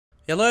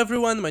Hello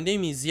everyone, my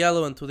name is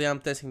Yellow and today I'm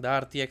testing the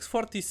RTX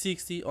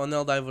 4060 on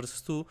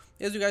Helldivers 2.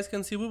 As you guys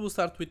can see, we will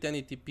start with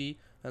 1080p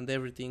and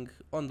everything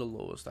on the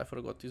lowest. I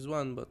forgot this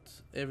one, but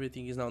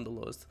everything is now on the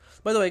lowest.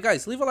 By the way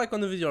guys, leave a like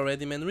on the video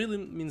already, man, really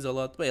means a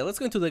lot. But yeah, let's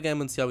go into the game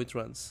and see how it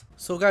runs.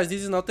 So guys,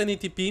 this is now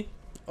 1080p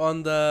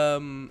on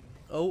the...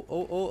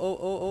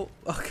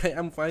 okay,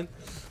 I'm fine.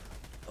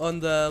 On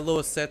the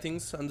lowest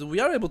settings, and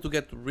we are able to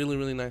get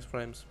really nice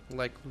frames.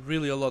 Like,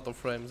 really a lot of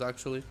frames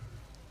actually.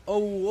 Oh,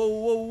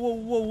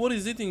 whoa, what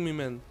is hitting me,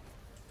 man?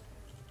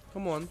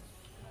 Come on.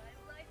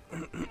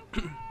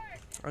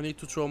 I need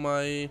to throw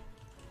my...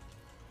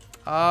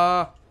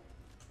 How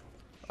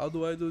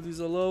do I do this?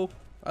 Hello?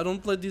 I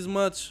don't play this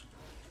much.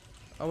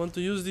 I want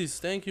to use this,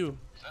 thank you.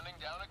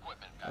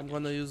 I'm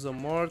gonna use a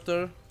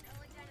mortar.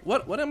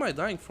 What am I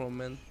dying from,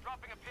 man?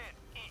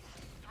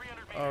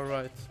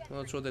 Alright,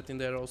 I'll throw that in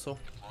there also.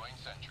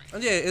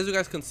 And yeah, as you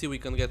guys can see, we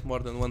can get more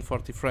than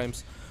 140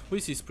 frames,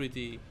 which is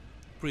pretty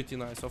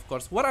nice, of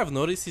course. What I've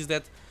noticed is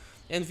that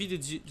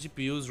NVIDIA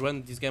GPUs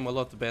run this game a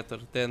lot better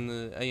than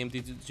AMD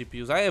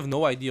GPUs. I have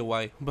no idea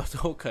why,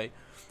 but okay.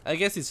 I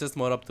guess it's just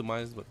more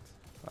optimized, but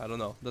I don't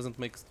know. Doesn't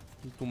make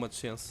too much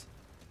sense.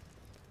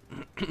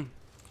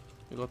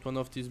 We got one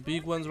of these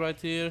big ones right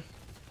here.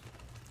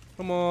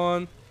 Come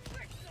on.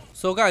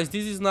 So guys,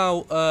 this is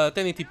now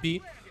 1080p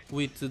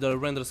with the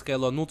render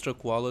scale on ultra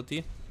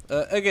quality.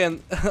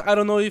 Again, I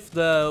don't know if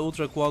the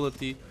ultra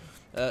quality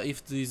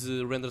if this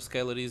render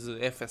scaler is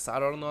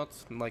FSR or not,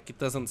 like it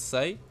doesn't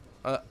say.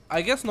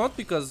 I guess not,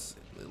 because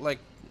like,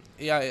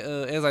 yeah,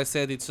 as I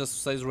said, it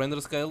just says render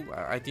scale.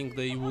 I think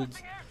they would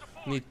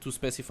need to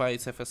specify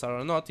it's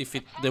FSR or not if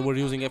they were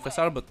using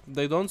FSR, but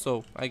they don't,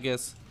 so I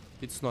guess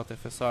it's not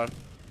FSR.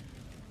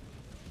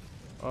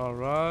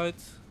 Alright.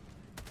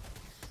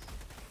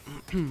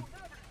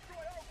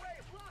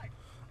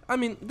 I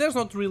mean, there's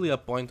not really a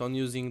point on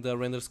using the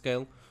render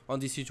scale on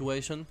this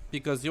situation,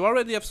 because you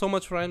already have so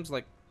much frames,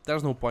 like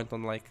there's no point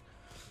on like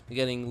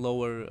getting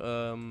lower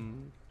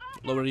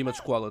image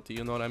quality,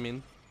 you know what I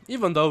mean?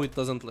 Even though it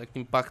doesn't like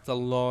impact a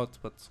lot,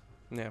 but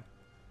yeah.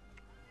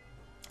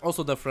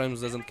 Also the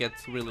frames doesn't get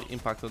really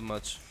impacted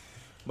much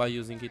by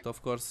using it,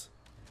 of course.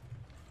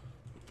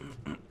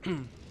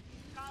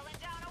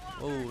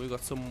 Oh, we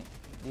got some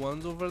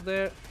ones over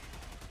there.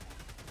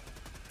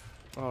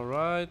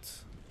 Alright.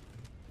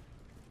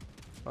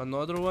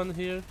 Another one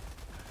here.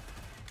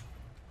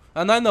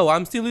 And I know,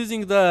 I'm still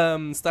using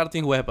the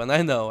starting weapon,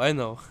 I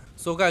know.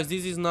 So guys,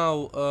 this is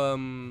now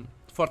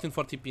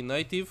 1440p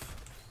native.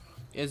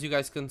 As you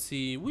guys can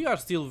see, we are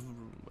still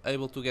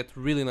able to get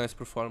really nice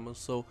performance.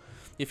 So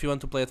if you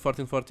want to play at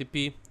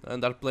 1440p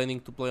and are planning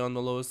to play on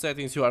the lowest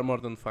settings, you are more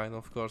than fine,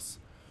 of course.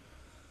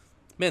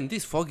 Man,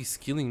 this fog is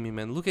killing me,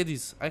 man. Look at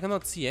this, I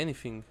cannot see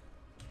anything.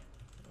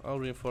 I'll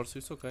reinforce you,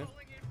 it's okay.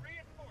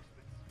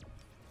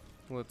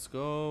 Let's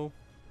go.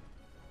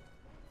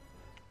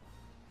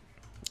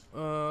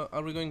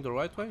 Are we going the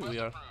right way? We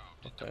are.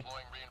 Okay.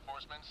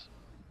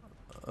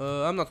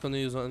 I'm not gonna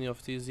use any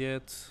of these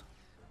yet.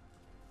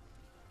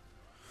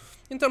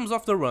 In terms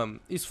of the RAM,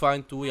 it's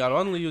fine too. We are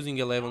only using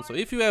 11, so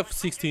if you have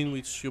 16,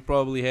 which you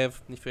probably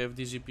have, if you have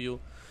this GPU,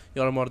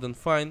 you are more than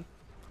fine.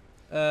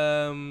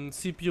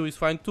 CPU is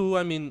fine too.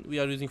 I mean, we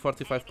are using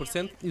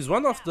 45%. Is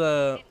one of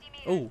the...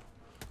 Oh,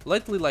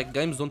 lately like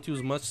games don't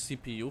use much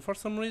CPU for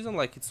some reason.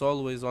 Like it's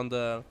always on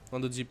the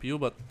GPU,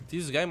 but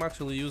this game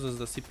actually uses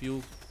the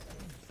CPU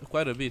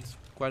quite a bit.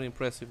 Quite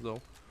impressive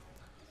though.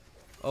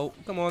 Oh,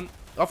 come on.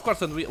 Of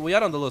course, and we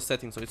are on the low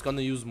setting, so it's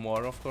gonna use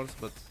more, of course,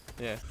 but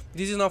yeah.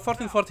 This is now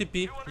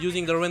 1440p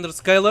using the render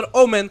scaler.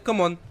 Oh man,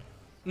 come on.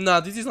 Nah,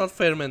 this is not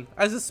fair, man.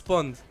 I just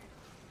spawned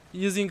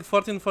using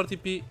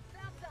 1440p.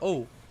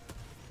 Oh.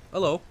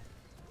 Hello.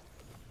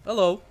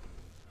 Hello.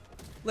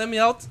 Let me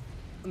out.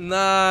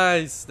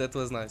 Nice. That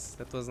was nice.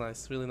 That was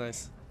nice. Really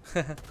nice.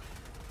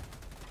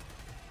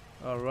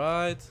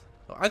 Alright.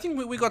 I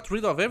think we got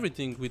rid of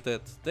everything with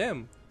that.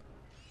 Damn.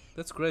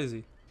 That's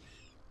crazy.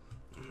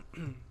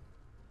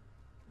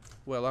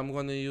 Well, I'm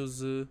gonna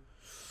use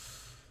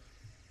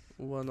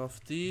one of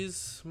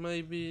these,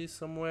 maybe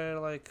somewhere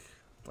like,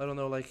 I don't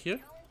know, like here?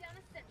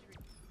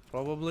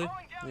 Probably,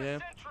 yeah.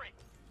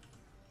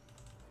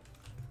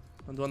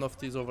 And one of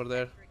these over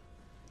there.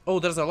 Oh,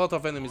 there's a lot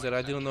of enemies there,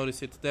 I didn't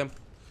notice it, damn.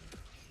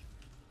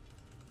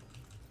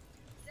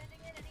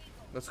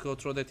 Let's go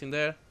throw that in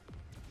there.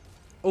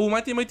 Oh,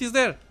 my teammate is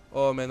there!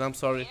 Oh man, I'm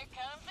sorry.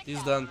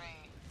 He's done.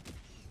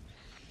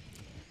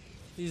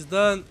 He's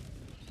done.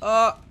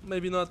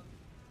 Maybe not.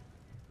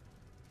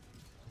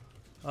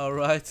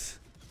 Alright.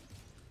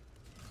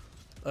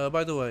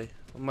 By the way,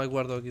 my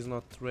guard dog is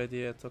not ready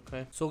yet,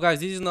 okay? So guys,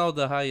 this is now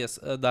the highest,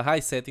 the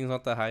high settings,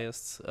 not the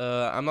highest.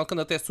 I'm not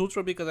gonna test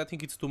ultra because I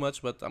think it's too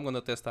much, but I'm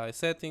gonna test the high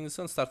settings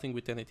and starting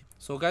with 1080.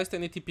 So guys,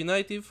 1080p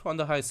native on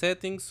the high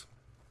settings.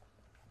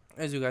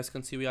 As you guys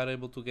can see, we are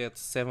able to get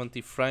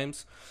 70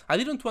 frames. I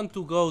didn't want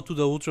to go to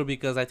the ultra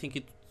because I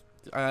think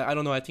I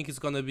don't know, I think it's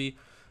gonna be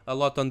a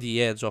lot on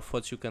the edge of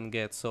what you can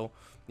get. So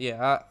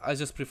yeah, I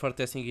just prefer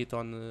testing it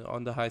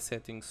on the high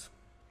settings.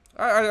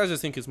 I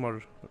just think it's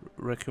more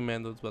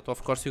recommended, but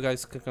of course you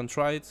guys can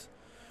try it.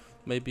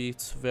 Maybe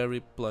it's very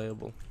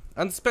playable.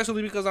 And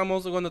especially because I'm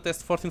also gonna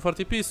test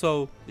 1440p,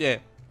 so yeah,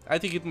 I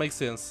think it makes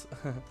sense.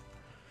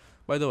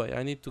 By the way,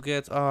 I need to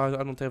get... I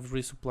don't have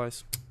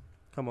resupplies.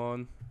 Come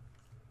on.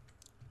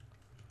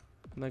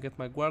 Can I get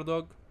my guard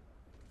dog?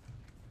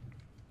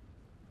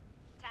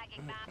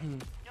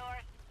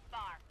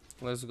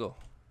 Let's go.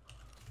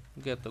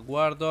 Get the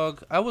guard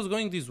dog. I was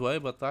going this way,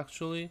 but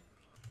actually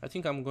I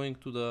think I'm going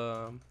to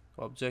the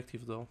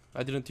objective though.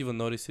 I didn't even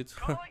notice it.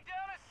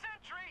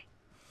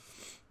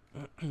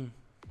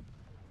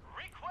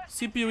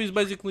 CPU is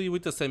basically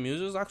with the same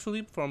users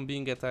actually, from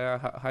being at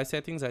high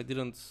settings. I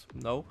didn't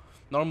know.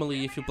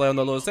 Normally if you play on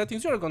the lower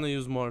settings you're gonna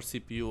use more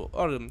CPU,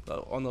 or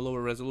on a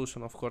lower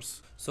resolution of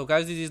course. So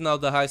guys, this is now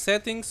the high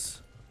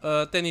settings,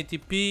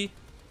 1080p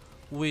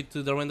with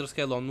the render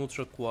scale on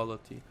ultra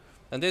quality.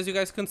 And as you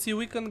guys can see,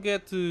 we can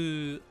get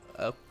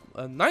a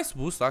nice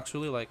boost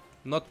actually, like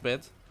not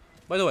bad.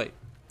 By the way,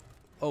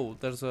 oh,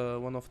 there's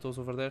one of those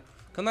over there.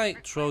 Can I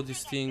throw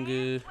this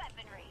thing?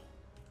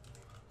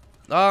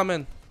 Ah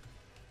man,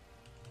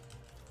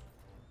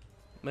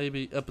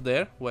 maybe up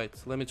there. Wait,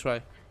 let me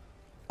try.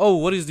 Oh,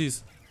 what is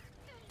this?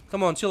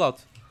 Come on, chill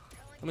out.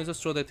 Let me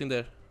just throw that in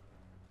there.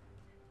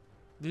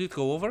 Did it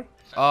go over?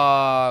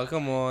 Ah,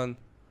 come on.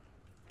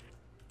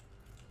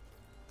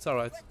 It's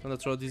alright. I'm gonna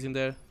throw this in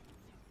there.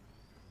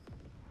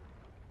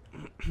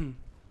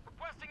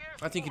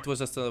 I think it was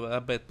just a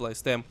bad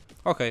place. Damn.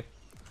 Okay.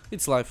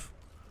 It's life.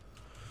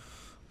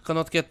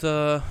 Cannot get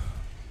the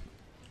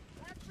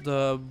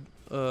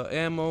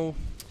ammo.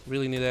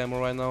 Really need ammo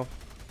right now.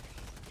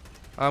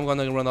 I'm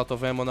gonna run out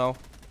of ammo now.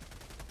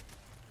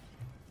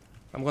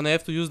 I'm gonna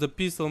have to use the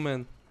pistol,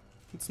 man.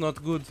 It's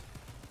not good.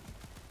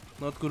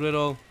 Not good at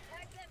all.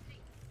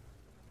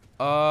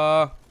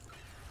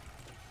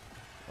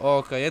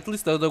 Okay, at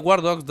least the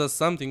guard dog does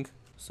something.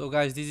 So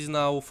guys, this is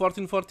now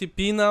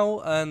 1440p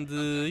now, and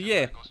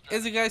yeah,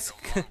 as you guys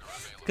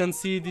can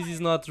see, this is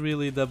not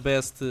really the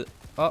best.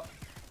 Oh,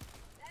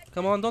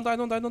 come on, don't die,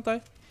 don't die, don't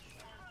die.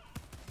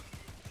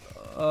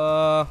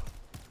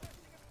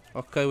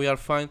 Okay, we are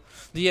fine.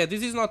 Yeah,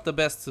 this is not the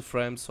best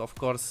frames, of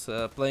course,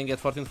 playing at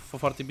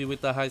 1440p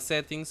with the high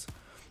settings,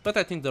 but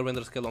I think the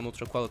render scale on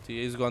ultra quality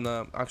is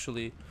gonna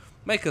actually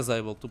make us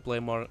able to play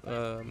more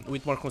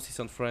with more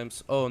consistent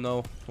frames. Oh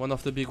no, one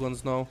of the big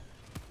ones now.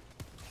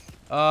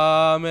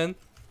 Man.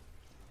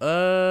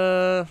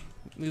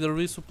 Need a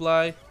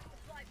resupply.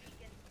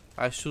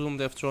 I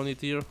shouldn't have thrown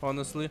it here,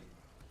 honestly.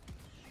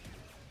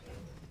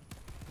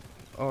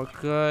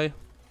 Okay.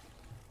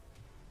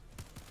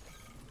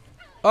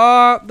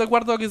 The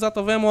guard dog is out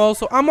of ammo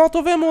also. I'm out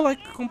of ammo,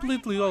 like,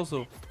 completely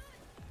also.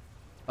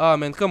 Ah,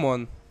 man, come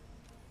on.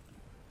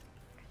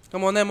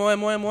 Come on, ammo,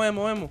 ammo, ammo,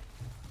 ammo, ammo.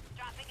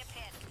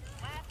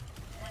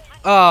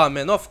 Ah,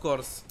 man, of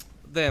course.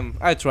 Damn,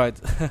 I tried.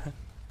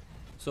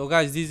 So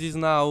guys, this is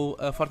now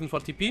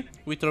 1440p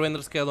with the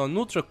render scale on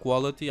ultra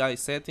quality, high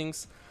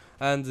settings,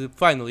 and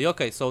finally,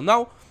 okay, so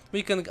now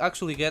we can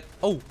actually get...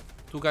 Oh,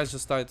 two guys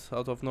just died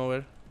out of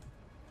nowhere.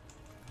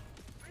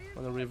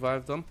 Gonna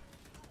revive them.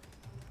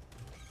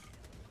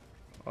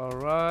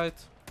 Alright.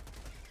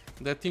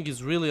 That thing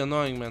is really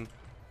annoying, man.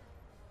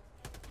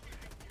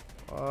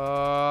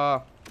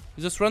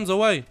 He just runs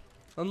away.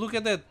 And look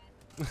at that.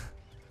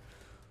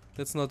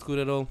 That's not good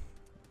at all.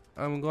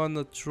 I'm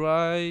gonna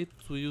try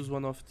to use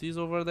one of these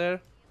over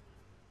there.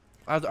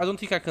 I don't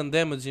think I can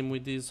damage him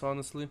with this,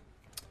 honestly.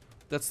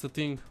 That's the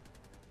thing.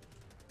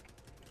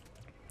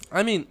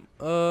 I mean,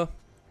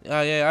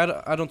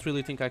 yeah, I don't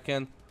really think I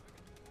can.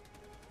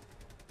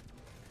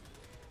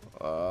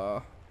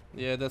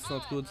 Yeah, that's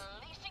not good.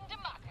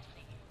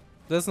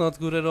 That's not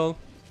good at all.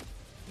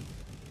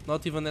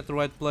 Not even at the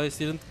right place.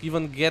 Didn't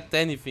even get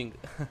anything.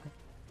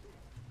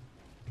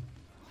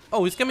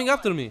 Oh, he's coming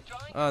after me.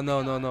 Ah,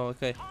 no, no, no.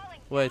 Okay.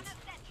 Wait.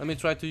 Let me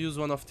try to use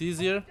one of these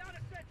here.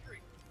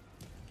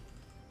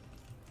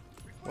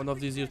 One of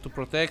these here to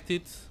protect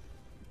it.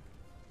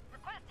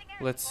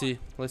 Let's see.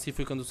 Let's see if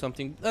we can do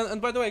something.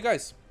 And by the way,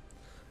 guys,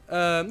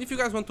 if you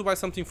guys want to buy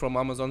something from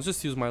Amazon,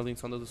 just use my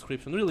links on the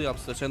description. Really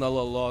helps the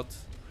channel a lot.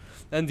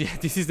 And yeah,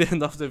 this is the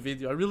end of the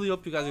video. I really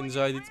hope you guys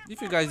enjoyed it.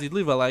 If you guys did,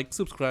 leave a like,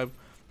 subscribe,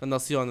 and I'll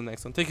see you on the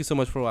next one. Thank you so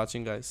much for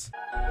watching, guys.